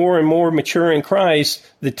become more and more mature in Christ,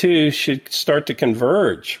 the two should start to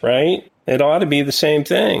converge, right? It ought to be the same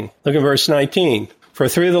thing. Look at verse 19. For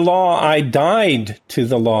through the law I died to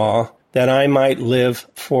the law that I might live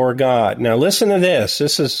for God. Now listen to this.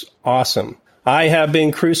 This is awesome. I have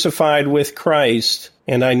been crucified with Christ,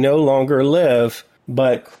 and I no longer live,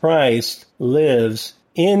 but Christ lives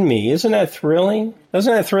in me. Isn't that thrilling?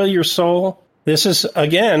 Doesn't that thrill your soul? This is,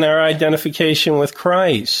 again, our identification with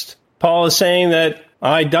Christ. Paul is saying that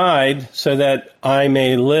I died so that I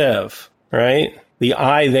may live, right? The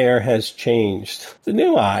I there has changed. The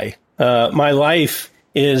new I. My life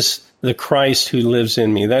is the Christ who lives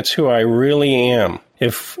in me. That's who I really am.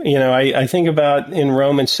 If, I think about in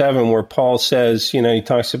Romans 7 where Paul says, he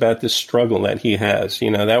talks about this struggle that he has.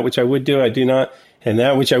 That which I would do, I do not, and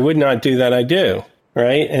that which I would not do, that I do.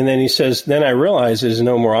 Right? And then he says, then I realize there's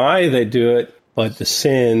no more I that do it, but the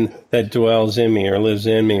sin that dwells in me or lives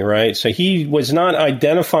in me, right? So he was not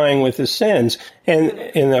identifying with his sins and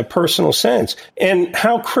in a personal sense. And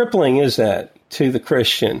how crippling is that to the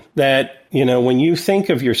Christian? That, when you think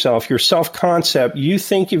of yourself, your self-concept, you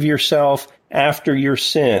think of yourself after your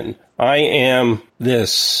sin. I am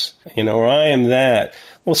this, or I am that.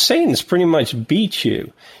 Well, Satan's pretty much beat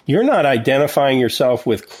you. You're not identifying yourself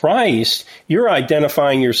with Christ. You're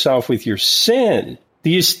identifying yourself with your sin. Do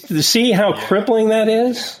you see how crippling that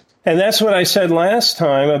is? And that's what I said last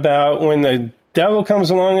time about when the devil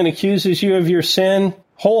comes along and accuses you of your sin.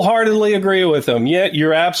 Wholeheartedly agree with him. Yeah,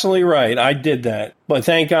 you're absolutely right. I did that. But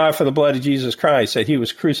thank God for the blood of Jesus Christ that he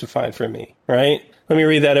was crucified for me, right? Let me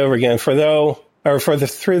read that over again. Through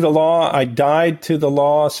the law, I died to the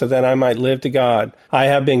law so that I might live to God. I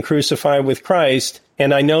have been crucified with Christ,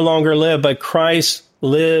 and I no longer live, but Christ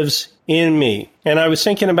lives in me. And I was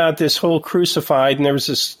thinking about this whole crucified, and there was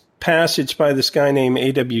this passage by this guy named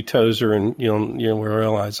A.W. Tozer, and you'll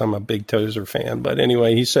realize I'm a big Tozer fan. But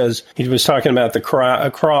anyway, he was talking about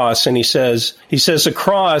the cross, and he says the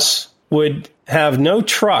cross would have no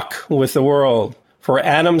truck with the world. For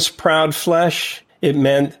Adam's proud flesh, it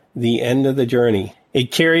meant the end of the journey.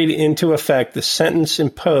 It carried into effect the sentence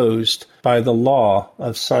imposed by the law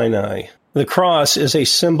of Sinai. The cross is a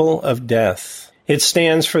symbol of death. It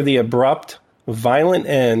stands for the abrupt, violent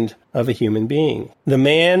end of a human being. The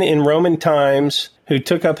man in Roman times who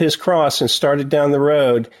took up his cross and started down the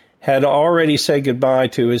road had already said goodbye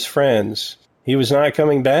to his friends. He was not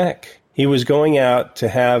coming back. He was going out to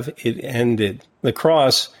have it ended. The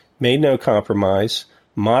cross made no compromise,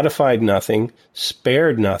 modified nothing,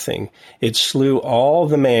 spared nothing. It slew all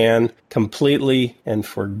the man completely and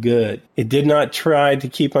for good. It did not try to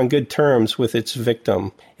keep on good terms with its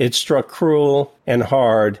victim. It struck cruel and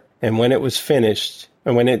hard, and when it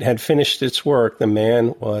had finished its work, the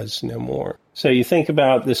man was no more. So you think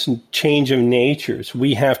about this change of natures.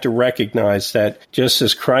 We have to recognize that just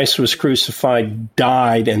as Christ was crucified,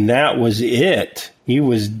 died, and that was it. He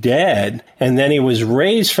was dead, and then he was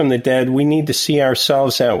raised from the dead. We need to see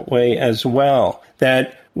ourselves that way as well,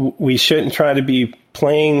 that we shouldn't try to be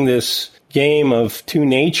playing this game of two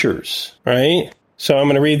natures, right? So I'm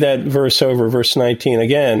going to read that verse over, verse 19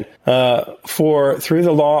 again. For through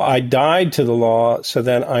the law I died to the law so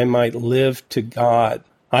that I might live to God.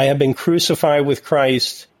 I have been crucified with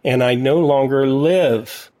Christ, and I no longer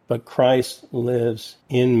live, but Christ lives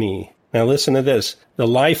in me. Now listen to this. The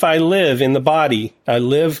life I live in the body, I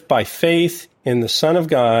live by faith in the Son of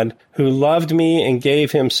God, who loved me and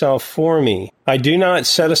gave himself for me. I do not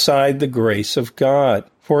set aside the grace of God.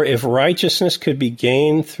 For if righteousness could be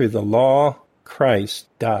gained through the law, Christ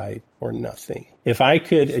died for nothing. If I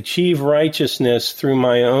could achieve righteousness through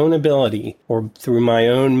my own ability or through my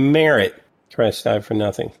own merit, Christ died for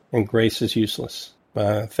nothing, and grace is useless.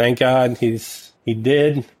 Thank God he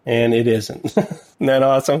did, and it isn't. Isn't that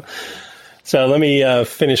awesome? So let me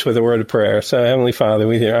finish with a word of prayer. So Heavenly Father,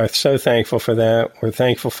 we are so thankful for that. We're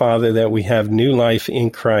thankful, Father, that we have new life in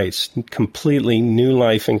Christ, completely new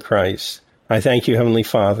life in Christ. I thank you, Heavenly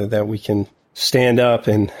Father, that we can stand up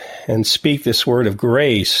and speak this word of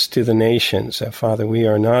grace to the nations. That, Father, we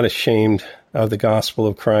are not ashamed of the gospel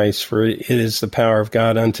of Christ, for it is the power of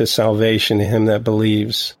God unto salvation to him that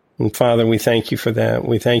believes. And Father, we thank you for that.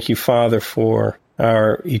 We thank you, Father, for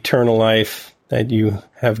our eternal life that you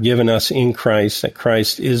have given us in Christ, that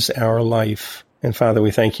Christ is our life. And Father,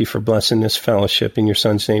 we thank you for blessing this fellowship in your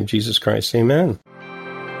Son's name, Jesus Christ. Amen.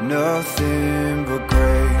 Nothing but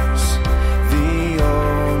grace, the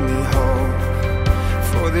only hope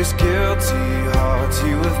for this guilty heart.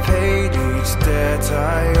 You have paid each debt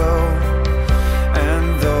I owe.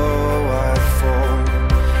 And though I fall,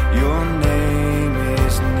 your name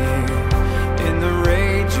is near. In the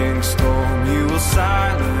raging storm, you will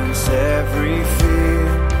silence every fear.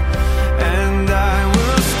 And I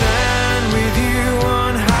will stand with you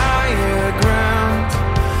on higher ground.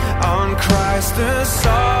 On Christ the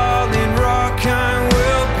solid rock I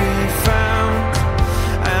will be found.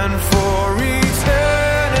 And for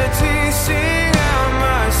eternity sing out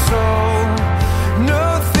my soul.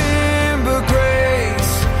 Nothing but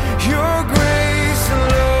grace, your grace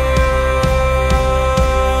alone.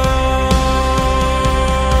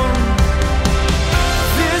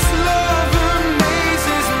 This love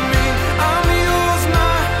amazes me. I'm yours,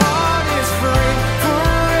 my heart is free.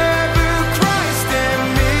 Forever Christ and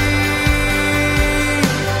me.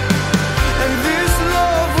 And this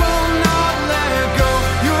love will not let go.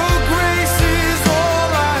 Your grace is all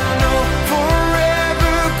I know.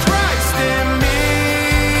 Forever Christ and me.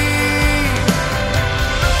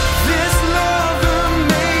 This love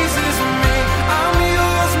amazes me. I'm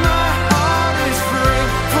yours, my heart is free.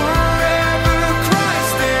 Forever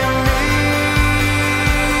Christ and me.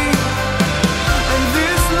 And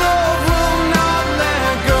this love will not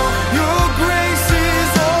let go. Your grace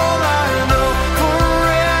is all I know.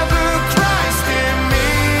 Forever Christ and me.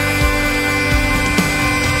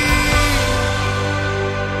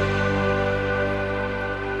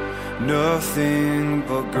 Nothing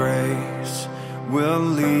but grace will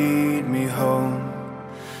lead me home.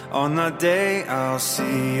 On that day I'll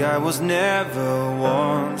see I was never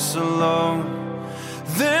once alone.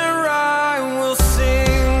 There I will sing.